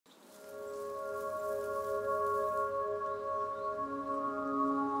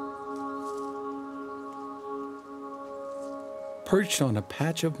perched on a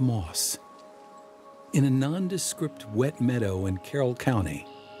patch of moss in a nondescript wet meadow in Carroll County.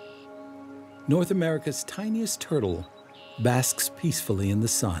 North America's tiniest turtle basks peacefully in the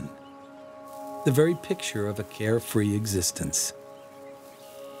sun, the very picture of a carefree existence.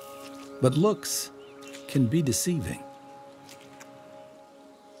 But looks can be deceiving.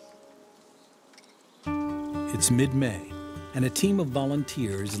 It's mid-May, and a team of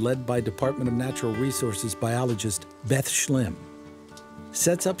volunteers led by Department of Natural Resources biologist Beth Schlimm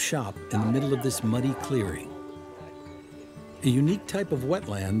sets up shop in the middle of this muddy clearing, a unique type of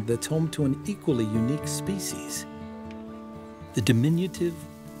wetland that's home to an equally unique species, the diminutive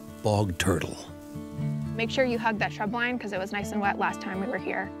bog turtle. Make sure you hug that shrub line because it was nice and wet last time we were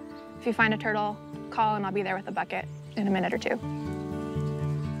here. If you find a turtle, call and I'll be there with a bucket in a minute or two.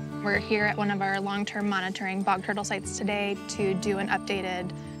 We're here at one of our long-term monitoring bog turtle sites today to do an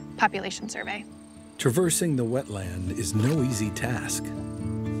updated population survey. Traversing the wetland is no easy task,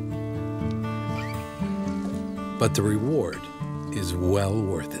 but the reward is well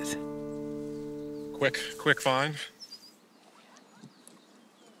worth it. Quick find.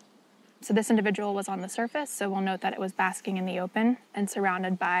 So this individual was on the surface, so we'll note that it was basking in the open and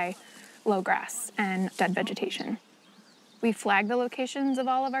surrounded by low grass and dead vegetation. We flag the locations of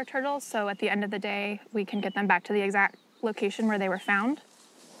all of our turtles, so at the end of the day, we can get them back to the exact location where they were found.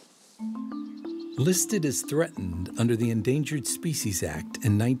 Listed as threatened under the Endangered Species Act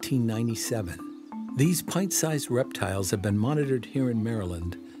in 1997, these pint-sized reptiles have been monitored here in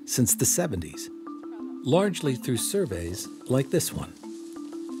Maryland since the 70s, largely through surveys like this one.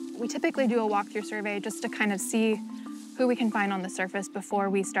 We typically do a walkthrough survey just to kind of see who we can find on the surface before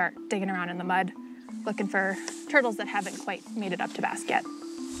we start digging around in the mud, looking for turtles that haven't quite made it up to bask yet.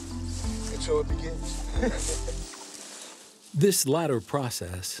 And so it begins. This latter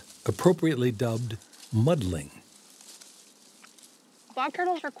process, appropriately dubbed muddling. Bog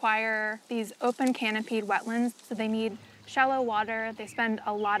turtles require these open canopied wetlands, so they need shallow water. They spend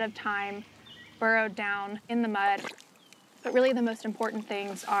a lot of time burrowed down in the mud. But really the most important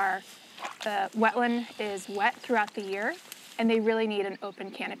things are the wetland is wet throughout the year, and they really need an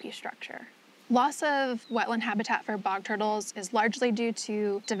open canopy structure. Loss of wetland habitat for bog turtles is largely due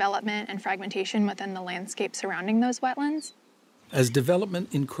to development and fragmentation within the landscape surrounding those wetlands. As development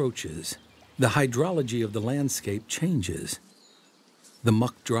encroaches, the hydrology of the landscape changes. The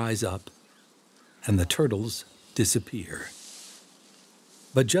muck dries up, and the turtles disappear.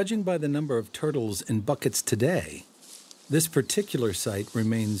 But judging by the number of turtles in buckets today, this particular site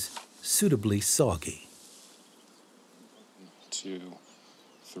remains suitably soggy. 2,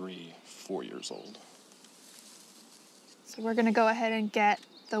 3, 4 years old. So we're gonna go ahead and get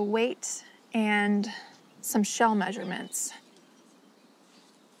the weight and some shell measurements.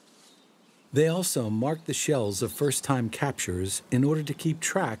 They also mark the shells of first-time captures in order to keep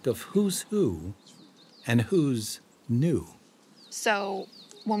track of who's who and who's new. So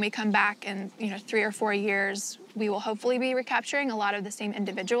when we come back in 3 or 4 years, we will hopefully be recapturing a lot of the same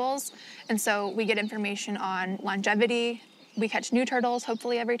individuals. And so we get information on longevity. We catch new turtles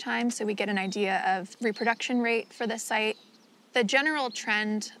hopefully every time, so we get an idea of reproduction rate for the site. The general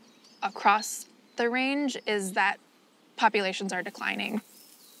trend across the range is that populations are declining.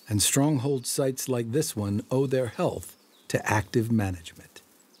 And stronghold sites like this one owe their health to active management.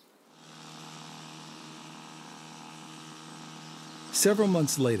 Several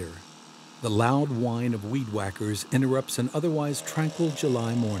months later, the loud whine of weed whackers interrupts an otherwise tranquil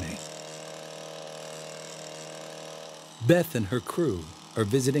July morning. Beth and her crew are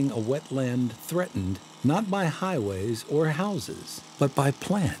visiting a wetland threatened not by highways or houses, but by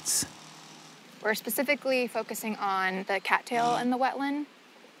plants. We're specifically focusing on the cattail in the wetland.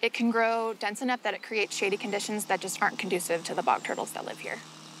 It can grow dense enough that it creates shady conditions that just aren't conducive to the bog turtles that live here.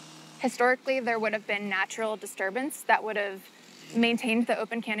 Historically, there would have been natural disturbance that would have maintained the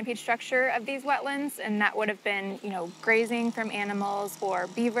open canopied structure of these wetlands, and that would have been, grazing from animals or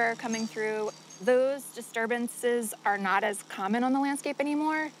beaver coming through. Those disturbances are not as common on the landscape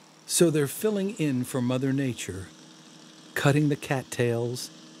anymore. So they're filling in for Mother Nature, cutting the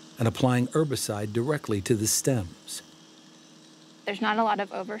cattails and applying herbicide directly to the stems. There's not a lot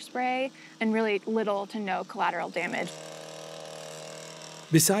of overspray and really little to no collateral damage.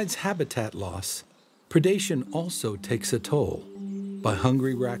 Besides habitat loss, predation also takes a toll by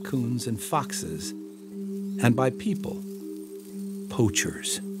hungry raccoons and foxes, and by people,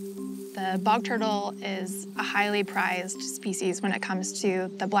 poachers. The bog turtle is a highly prized species when it comes to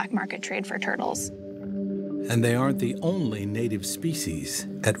the black market trade for turtles. And they aren't the only native species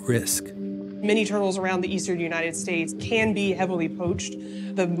at risk. Many turtles around the eastern United States can be heavily poached.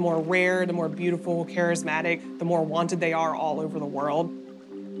 The more rare, the more beautiful, charismatic, the more wanted they are all over the world.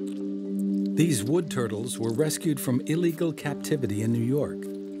 These wood turtles were rescued from illegal captivity in New York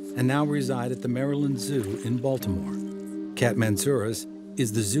and now reside at the Maryland Zoo in Baltimore. Kat Mansouras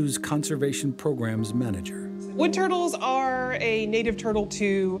is the zoo's conservation programs manager. Wood turtles are a native turtle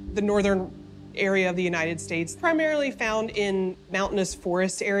to the northern area of the United States, primarily found in mountainous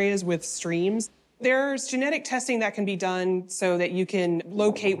forest areas with streams. There's genetic testing that can be done so that you can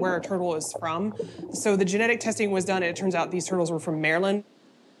locate where a turtle is from. So the genetic testing was done, and it turns out these turtles were from Maryland.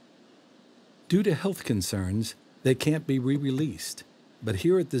 Due to health concerns, they can't be re-released. But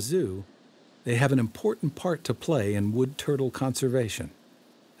here at the zoo, they have an important part to play in wood turtle conservation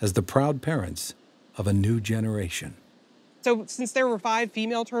as the proud parents of a new generation. So since there were 5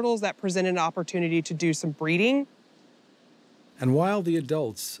 female turtles, that presented an opportunity to do some breeding. And while the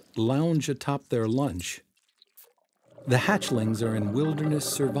adults lounge atop their lunch, the hatchlings are in wilderness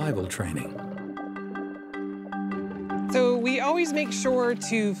survival training. So we always make sure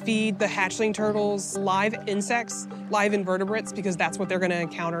to feed the hatchling turtles live insects, live invertebrates, because that's what they're going to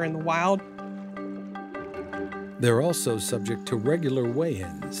encounter in the wild. They're also subject to regular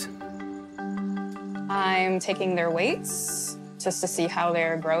weigh-ins. I'm taking their weights just to see how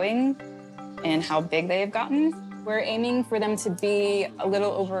they're growing and how big they've gotten. We're aiming for them to be a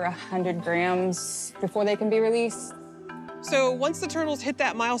little over 100 grams before they can be released. So once the turtles hit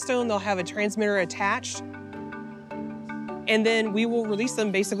that milestone, they'll have a transmitter attached, and then we will release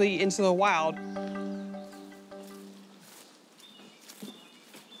them basically into the wild.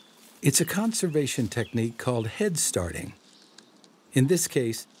 It's a conservation technique called head starting. In this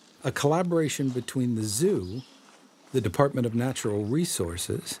case, a collaboration between the zoo, the Department of Natural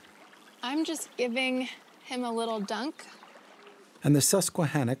Resources, I'm just giving him a little dunk. and the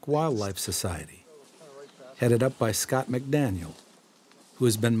Susquehannock Wildlife Society, headed up by Scott McDaniel, who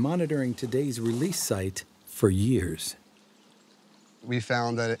has been monitoring today's release site for years. We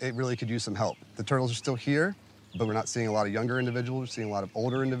found that it really could use some help. The turtles are still here, but we're not seeing a lot of younger individuals, we're seeing a lot of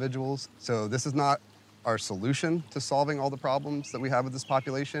older individuals. So this is not our solution to solving all the problems that we have with this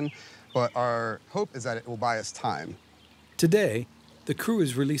population, but our hope is that it will buy us time. Today, the crew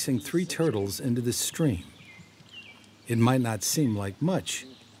is releasing 3 turtles into the stream. It might not seem like much,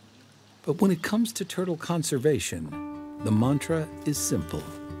 but when it comes to turtle conservation, the mantra is simple.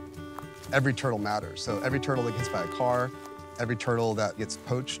 Every turtle matters. So every turtle that gets hit by a car, every turtle that gets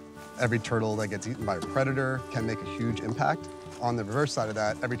poached, every turtle that gets eaten by a predator can make a huge impact. On the reverse side of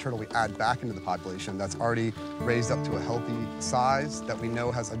that, every turtle we add back into the population that's already raised up to a healthy size that we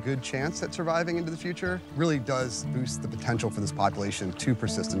know has a good chance at surviving into the future really does boost the potential for this population to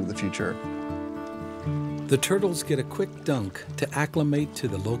persist into the future. The turtles get a quick dunk to acclimate to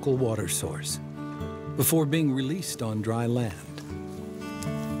the local water source before being released on dry land.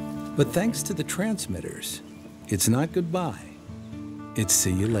 But thanks to the transmitters, it's not goodbye, it's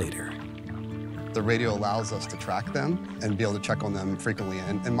see you later. The radio allows us to track them and be able to check on them frequently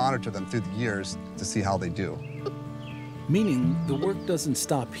and monitor them through the years to see how they do. Meaning the work doesn't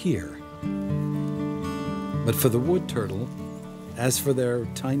stop here. But for the wood turtle, as for their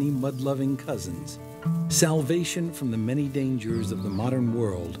tiny mud-loving cousins, salvation from the many dangers of the modern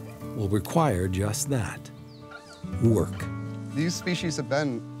world will require just that, work. These species have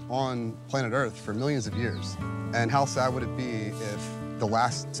been on planet Earth for millions of years. And how sad would it be if the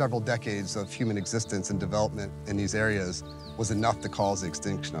last several decades of human existence and development in these areas was enough to cause the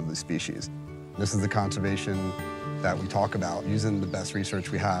extinction of the species? This is the conservation that we talk about, using the best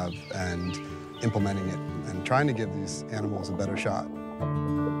research we have and implementing it and trying to give these animals a better shot.